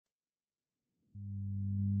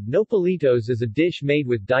Nopalitos is a dish made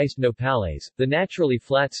with diced nopales, the naturally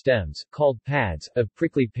flat stems, called pads, of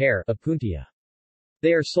prickly pear Apuntia.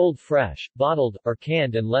 They are sold fresh, bottled, or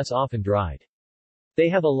canned and less often dried. They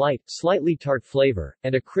have a light, slightly tart flavor,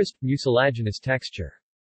 and a crisp, mucilaginous texture.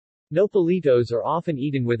 Nopalitos are often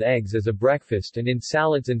eaten with eggs as a breakfast and in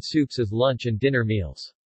salads and soups as lunch and dinner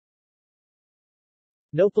meals.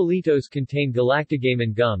 Nopalitos contain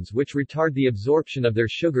galactogamine gums which retard the absorption of their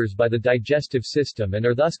sugars by the digestive system and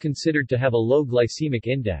are thus considered to have a low glycemic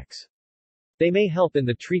index. They may help in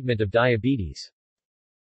the treatment of diabetes.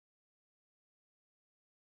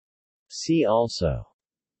 See also: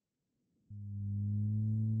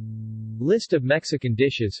 List of Mexican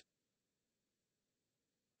dishes,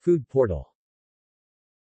 Food portal.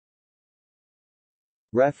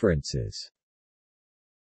 References